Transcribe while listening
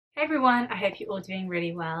Hey everyone, I hope you're all doing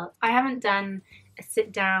really well. I haven't done a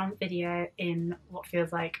sit down video in what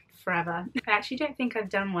feels like forever. I actually don't think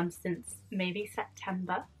I've done one since maybe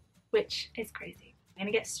September, which is crazy. I'm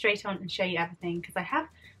gonna get straight on and show you everything because I have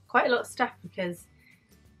quite a lot of stuff because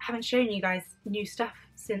I haven't shown you guys new stuff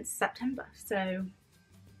since September. So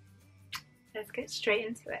let's get straight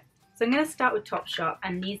into it. So I'm going to start with Topshop,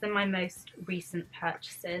 and these are my most recent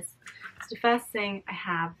purchases. So the first thing I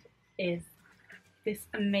have is this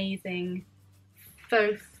amazing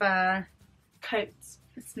faux fur coat.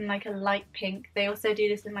 It's in like a light pink. They also do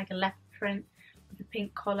this in like a leopard print with a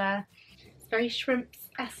pink collar. It's very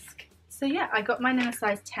shrimps-esque. So yeah, I got mine in a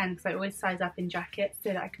size 10 because I always size up in jackets so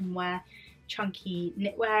that I can wear chunky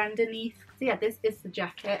knitwear underneath. So yeah, this is the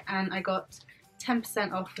jacket, and I got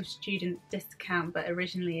 10% off with student discount, but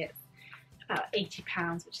originally it's about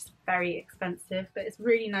 £80, which is very expensive, but it's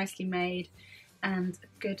really nicely made and a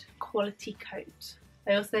good quality coat.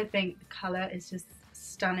 I also think the colour is just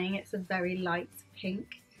stunning. It's a very light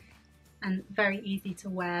pink and very easy to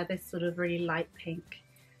wear, this sort of really light pink.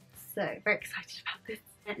 So very excited about this.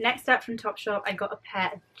 Next up from Topshop, I got a pair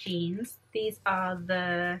of jeans. These are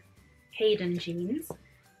the Hayden jeans,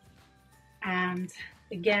 and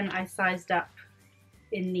again I sized up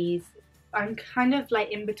in these. I'm kind of like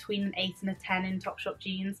in between an 8 and a 10 in Topshop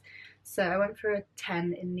jeans, so I went for a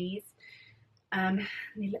 10 in these.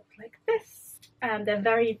 They look like this. They're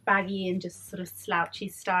very baggy and just sort of slouchy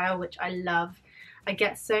style, which I love. I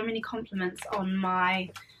get so many compliments on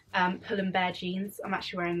my Pull and Bear jeans. I'm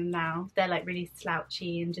actually wearing them now. They're like really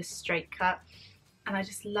slouchy and just straight cut, and I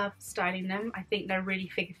just love styling them. I think they're really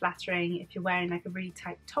figure flattering if you're wearing like a really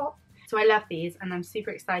tight top. So I love these, and I'm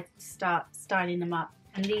super excited to start styling them up.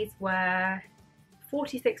 And these were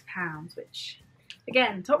 £46, which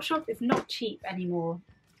again, Topshop is not cheap anymore.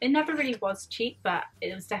 It never really was cheap, but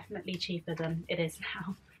it was definitely cheaper than it is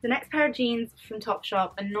now. The next pair of jeans from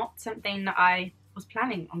Topshop are not something that I was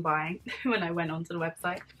planning on buying when I went onto the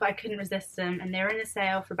website, but I couldn't resist them, and they were in a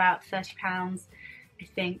sale for about £30, I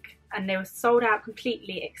think, and they were sold out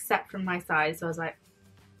completely except from my size, so I was like,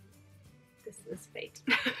 this is fate.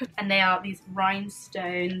 And they are these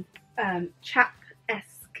rhinestone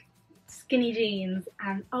chap-esque skinny jeans,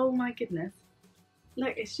 and oh my goodness,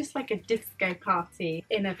 look, it's just like a disco party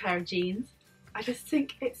in a pair of jeans. I just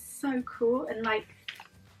think it's so cool, and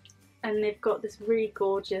they've got this really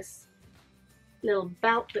gorgeous little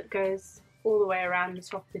belt that goes all the way around the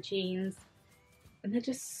top of the jeans, and they're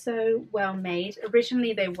just so well made.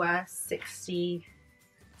 Originally they were £65,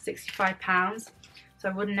 so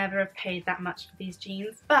I would never have paid that much for these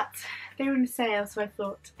jeans, but they were in sale, so I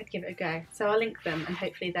thought I'd give it a go. So I'll link them, and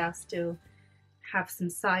hopefully they'll still have some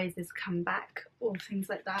sizes come back or things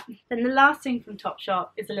like that. Then the last thing from Topshop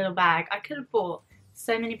is a little bag. I could have bought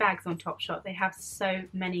so many bags on Topshop. They have so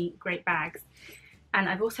many great bags. And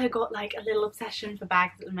I've also got like a little obsession for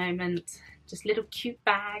bags at the moment. Just little cute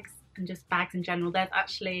bags and just bags in general. There's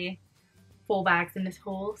actually 4 bags in this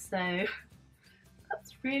haul, so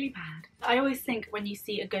that's really bad. I always think when you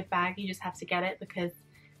see a good bag, you just have to get it, because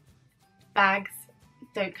bags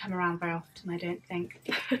don't come around very often, I don't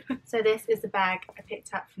think. So this is the bag I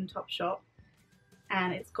picked up from Topshop,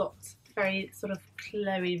 and it's got very sort of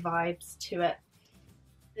Chloe vibes to it.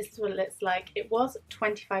 This is what it looks like. It was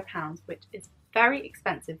 £25, which is very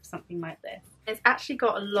expensive for something like this. It's actually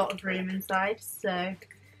got a lot of room inside, so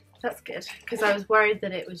that's good, because I was worried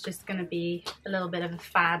that it was just going to be a little bit of a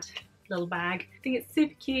fad little bag. I think it's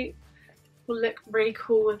super cute. Will look really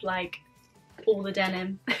cool with like all the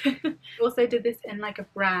denim. I also did this in like a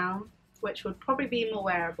brown, which would probably be more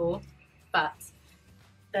wearable, but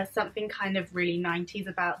there's something kind of really 90s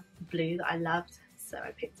about the blue that I loved, so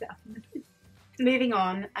I picked it up in the blue. Moving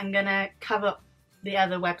on, I'm gonna cover the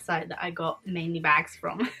other website that I got mainly bags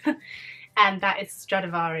from, and that is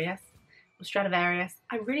Stradivarius, or Stradivarius.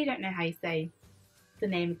 I really don't know how you say the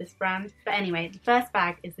name of this brand, but anyway, the first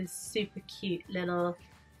bag is this super cute little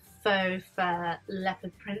faux fur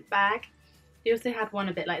leopard print bag. They also had one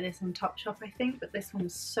a bit like this on Topshop, I think, but this one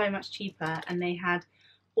was so much cheaper, and they had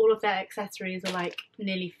all of their accessories are like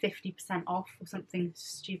nearly 50% off or something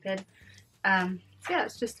stupid. So yeah,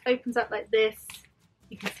 it just opens up like this.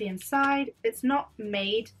 You can see inside. It's not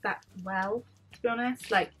made that well, to be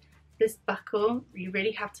honest. Like this buckle, you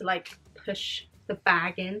really have to like push the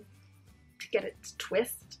bag in to get it to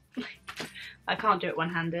twist. I can't do it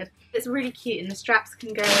one-handed. It's really cute, and the straps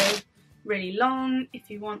can go really long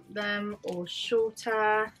if you want them, or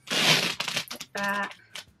shorter, like that.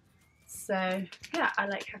 So yeah, I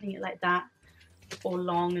like having it like that, or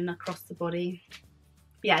long and across the body.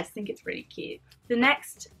 Yeah, I just think it's really cute. The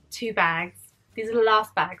next 2 bags These are the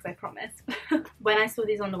last bags, I promise. When I saw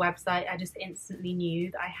these on the website, I just instantly knew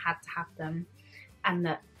that I had to have them and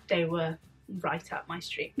that they were right up my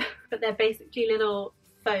street. But they're basically little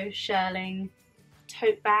faux shearling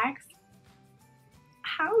tote bags.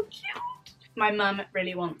 How cute! My mum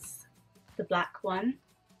really wants the black one,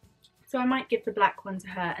 so I might give the black one to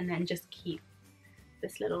her and then just keep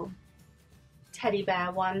this little teddy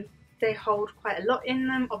bear one. They hold quite a lot in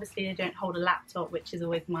them. Obviously they don't hold a laptop, which is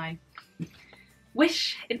always my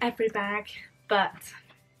wish in every bag, but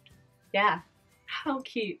yeah, how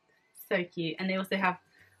cute. So cute. And they also have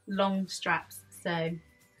long straps, so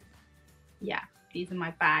yeah, these are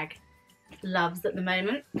my bag loves at the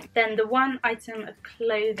moment. Then the one item of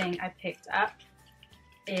clothing I picked up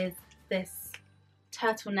is this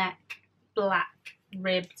turtleneck black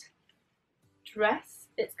ribbed dress.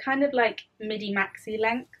 It's kind of like midi maxi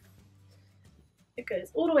length. It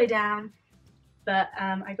goes all the way down, but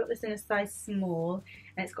I got this in a size small,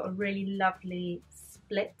 and it's got a really lovely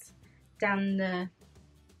split down the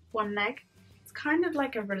one leg. It's kind of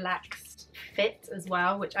like a relaxed fit as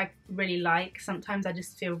well, which I really like. Sometimes I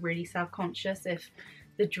just feel really self-conscious if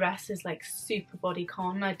the dress is like super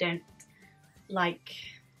bodycon. I don't like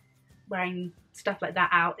wearing stuff like that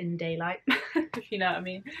out in daylight, if you know what I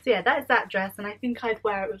mean. So yeah, that is that dress, and I think I'd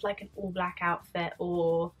wear it with like an all black outfit,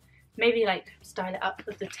 or maybe like style it up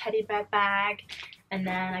with the teddy bear bag, and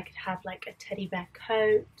then I could have like a teddy bear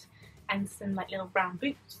coat and some like little brown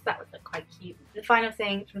boots. That would look quite cute. The final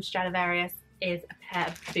thing from Stradivarius is a pair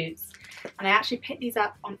of boots, and I actually picked these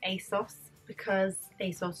up on ASOS because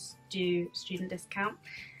ASOS do student discount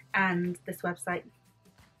and this website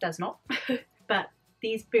does not. But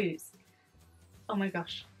these boots, oh my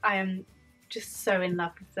gosh, I am just so in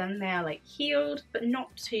love with them. They are like heeled but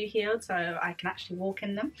not too heeled, so I can actually walk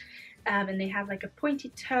in them, and they have like a pointy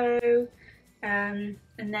toe, and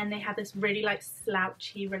then they have this really like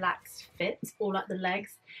slouchy relaxed fit all up the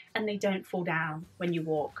legs, and they don't fall down when you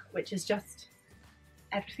walk, which is just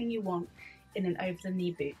everything you want in an over the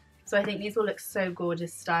knee boot. So I think these will look so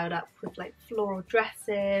gorgeous styled up with like floral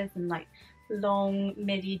dresses and like long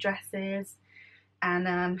midi dresses, and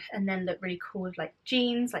then look really cool with like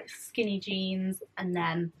jeans, like skinny jeans, and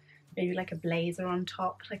then maybe like a blazer on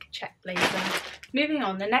top, like a check blazer. Moving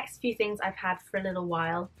on, the next few things I've had for a little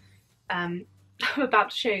while. I'm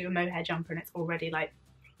about to show you a mohair jumper and it's already like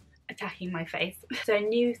attacking my face. So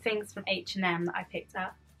new things from H&M that I picked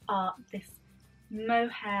up are this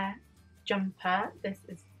mohair jumper. This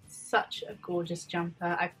is such a gorgeous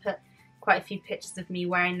jumper. I've put quite a few pictures of me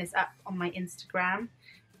wearing this up on my Instagram,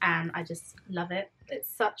 and I just love it. It's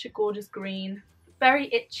such a gorgeous green.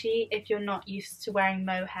 Very itchy if you're not used to wearing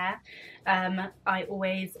mohair. I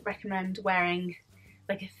always recommend wearing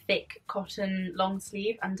like a thick cotton long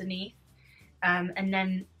sleeve underneath, and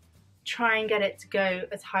then try and get it to go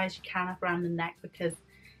as high as you can up around the neck, because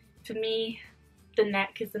for me the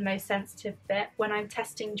neck is the most sensitive bit. When I'm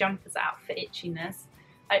testing jumpers out for itchiness,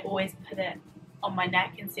 I always put it on my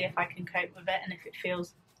neck and see if I can cope with it, and if it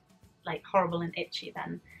feels like horrible and itchy,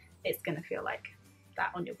 then it's gonna feel like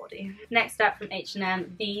that on your body. Next up from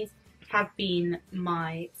H&M, these have been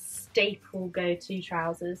my staple go-to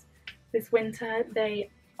trousers this winter. They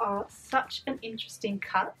are such an interesting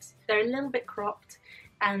cut. They're a little bit cropped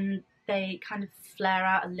and they kind of flare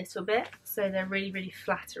out a little bit, so they're really, really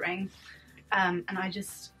flattering. And I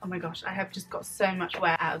just, oh my gosh, I have just got so much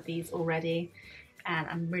wear out of these already, and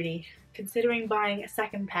I'm really considering buying a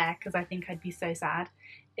second pair because I think I'd be so sad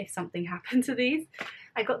if something happened to these.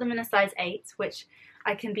 I got them in a size 8, which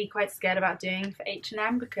I can be quite scared about doing for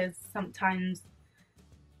H&M because sometimes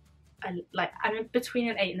I'm between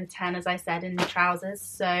an 8 and a 10, as I said, in the trousers.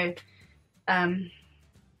 So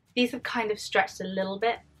these have kind of stretched a little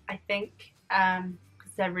bit, I think,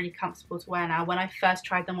 because they're really comfortable to wear now. When I first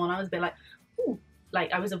tried them on, I was a bit like, ooh,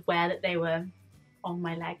 like I was aware that they were on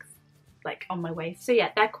my legs, like on my waist. So yeah,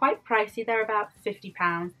 they're quite pricey. They're about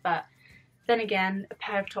 £50, but then again, a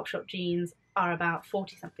pair of Topshop jeans are about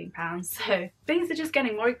 40 something pounds, so things are just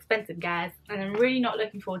getting more expensive, guys, and I'm really not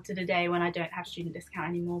looking forward to the day when I don't have student discount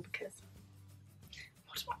anymore, because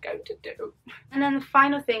what am I going to do? And then the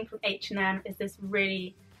final thing from H&M is this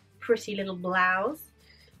really pretty little blouse.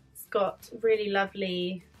 It's got really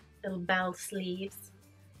lovely little bell sleeves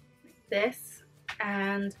like this,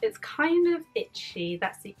 and it's kind of itchy.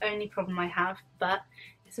 That's the only problem I have, but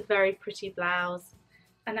it's a very pretty blouse,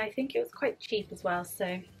 and I think it was quite cheap as well,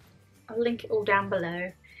 so I'll link it all down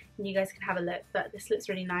below and you guys can have a look. But this looks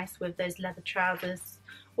really nice with those leather trousers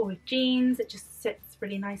or with jeans. It just sits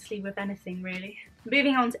really nicely with anything, really.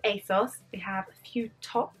 Moving on to ASOS, we have a few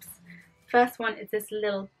tops. First one is this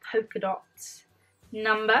little polka dot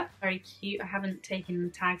number. Very cute. I haven't taken the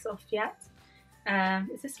tags off yet.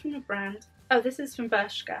 Is this from a brand? Oh, this is from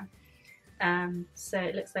Bershka. So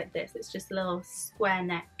it looks like this. It's just a little square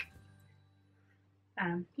neck,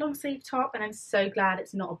 long sleeve top, and I'm so glad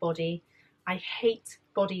it's not a body. I hate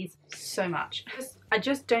bodies so much. I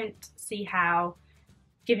just don't see how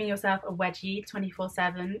giving yourself a wedgie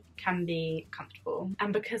 24/7 can be comfortable.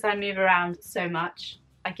 And because I move around so much,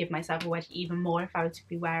 I give myself a wedgie even more if I were to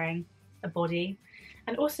be wearing a body.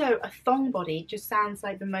 And also a thong body just sounds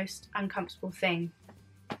like the most uncomfortable thing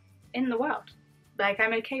in the world. Like,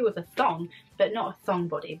 I'm okay with a thong, but not a thong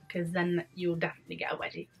body, because then you'll definitely get a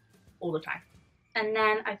wedgie all the time. And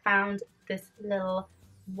then I found this little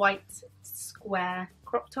white square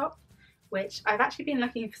crop top, which I've actually been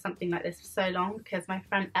looking for something like this for so long because my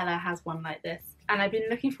friend Ella has one like this. And I've been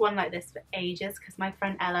looking for one like this for ages because my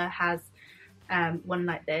friend Ella has one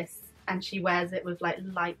like this, and she wears it with like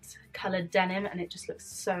light coloured denim, and it just looks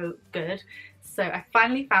so good. So I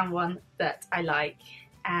finally found one that I like.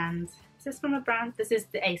 And is this from a brand? This is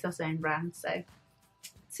the ASOS own brand, so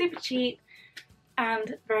super cheap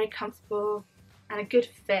and very comfortable and a good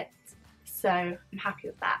fit, so I'm happy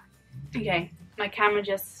with that. Okay, my camera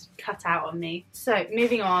just cut out on me. So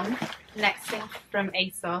moving on, next thing from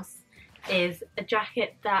ASOS is a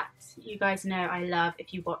jacket that you guys know I love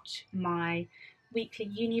if you watch my weekly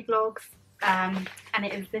uni vlogs, and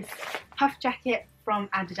it is this puff jacket from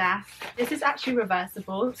Adidas. This is actually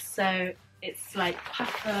reversible, so it's like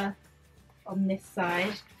puffer on this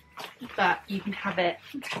side, but you can have it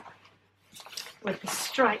with the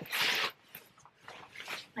stripes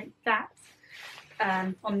like that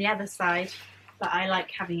on the other side, but I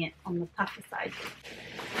like having it on the puffer side.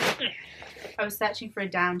 I was searching for a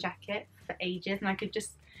down jacket for ages, and I could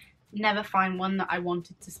just never find one that I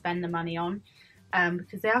wanted to spend the money on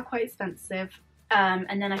because they are quite expensive.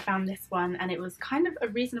 And then I found this one, and it was kind of a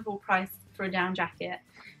reasonable price for a down jacket,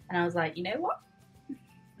 and I was like, you know what,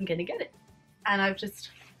 I'm gonna get it. And I've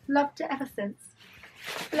just loved it ever since.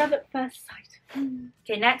 Love at first sight.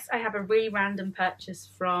 Okay, next I have a really random purchase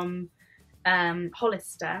from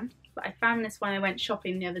Hollister, but I found this when I went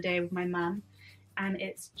shopping the other day with my mum, and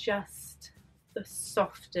it's just the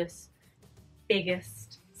softest,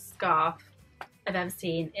 biggest scarf I've ever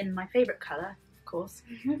seen, in my favourite colour, of course.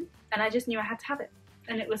 And I just knew I had to have it,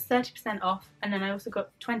 and it was 30% off, and then I also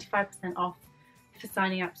got 25% off for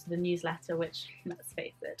signing up to the newsletter, which, let's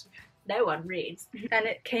face it, no one reads. And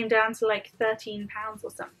it came down to like £13 or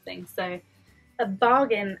something, so a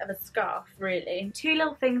bargain of a scarf, really. Two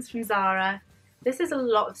little things from Zara. This is a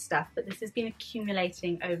lot of stuff, but this has been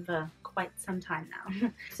accumulating over quite some time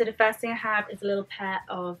now. So the first thing I have is a little pair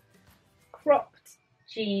of cropped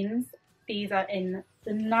jeans. These are in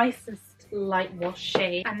the nicest light wash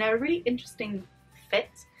shade, and they're a really interesting fit.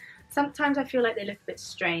 Sometimes I feel like they look a bit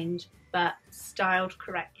strange, but styled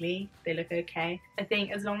correctly, they look okay. I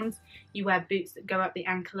think as long as you wear boots that go up the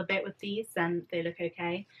ankle a bit with these, then they look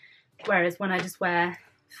okay. Whereas when I just wear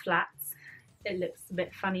flats, it looks a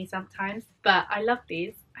bit funny sometimes. But I love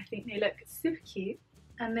these. I think they look super cute,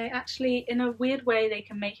 and they actually, in a weird way, they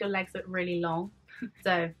can make your legs look really long.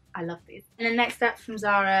 So I love these. And then next up from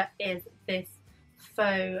Zara is this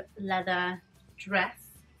faux leather dress.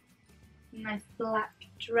 Nice black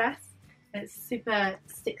dress. It's super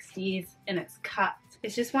 60s in its cut.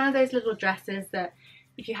 It's just one of those little dresses that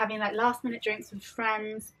if you're having like last minute drinks with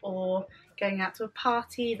friends or going out to a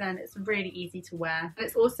party, then it's really easy to wear. And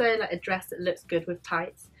it's also like a dress that looks good with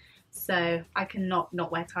tights, so I cannot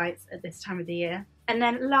not wear tights at this time of the year. And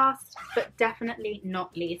then last but definitely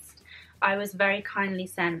not least, I was very kindly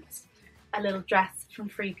sent a little dress from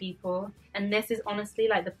Free People, and this is honestly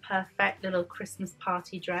like the perfect little Christmas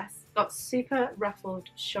party dress. Got super ruffled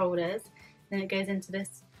shoulders, then it goes into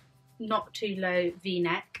this not too low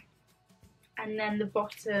v-neck, and then the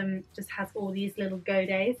bottom just has all these little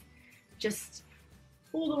godees just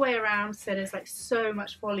all the way around, so there's like so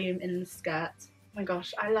much volume in the skirt. Oh my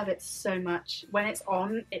gosh, I love it so much. When it's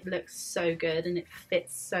on, it looks so good and it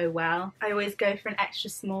fits so well. I always go for an extra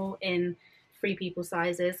small in Free People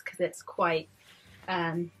sizes because it's quite,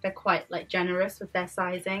 they're quite like generous with their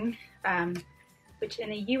sizing, which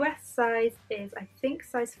in a US size is, I think,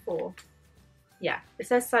 size 4. Yeah, it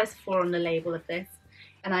says size 4 on the label of this,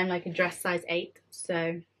 and I'm like a dress size 8, so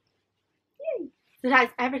yay. So that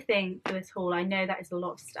is everything for this haul. I know that is a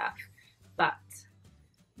lot of stuff, but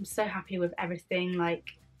I'm so happy with everything. Like,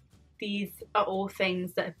 these are all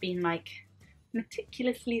things that have been like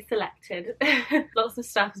meticulously selected. Lots of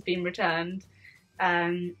stuff has been returned,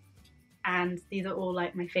 and these are all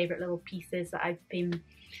like my favourite little pieces that I've been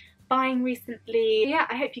buying recently. Yeah,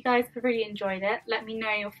 I hope you guys have really enjoyed it. Let me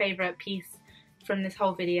know your favourite piece from this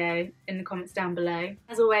whole video in the comments down below.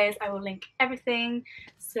 As always, I will link everything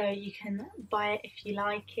so you can buy it if you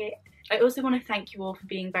like it. I also want to thank you all for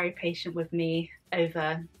being very patient with me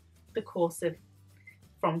over the course of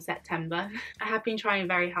from September. I have been trying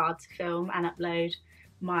very hard to film and upload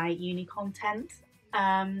my uni content,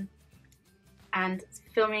 and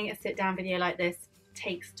filming a sit down video like this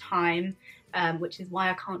takes time, which is why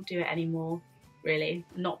I can't do it anymore. Really,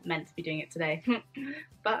 I'm not meant to be doing it today,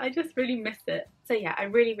 but I just really miss it. So yeah, I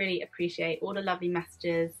really appreciate all the lovely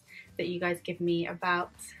messages that you guys give me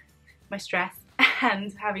about my stress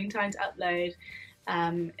and having time to upload.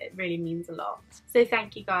 It really means a lot. So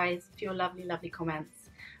thank you guys for your lovely comments.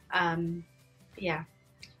 Yeah,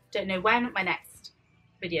 don't know when my next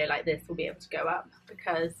video like this will be able to go up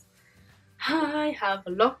because I have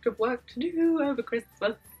a lot of work to do over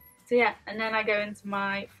Christmas. So yeah, and then I go into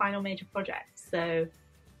my final major project, so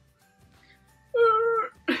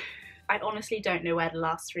I honestly don't know where the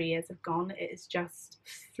last 3 years have gone. It has just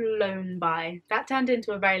flown by. That turned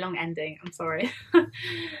into a very long ending, I'm sorry. But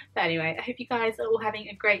anyway, I hope you guys are all having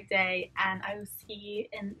a great day, and I will see you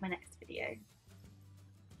in my next video.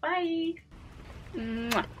 Bye!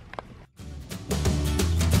 Mwah.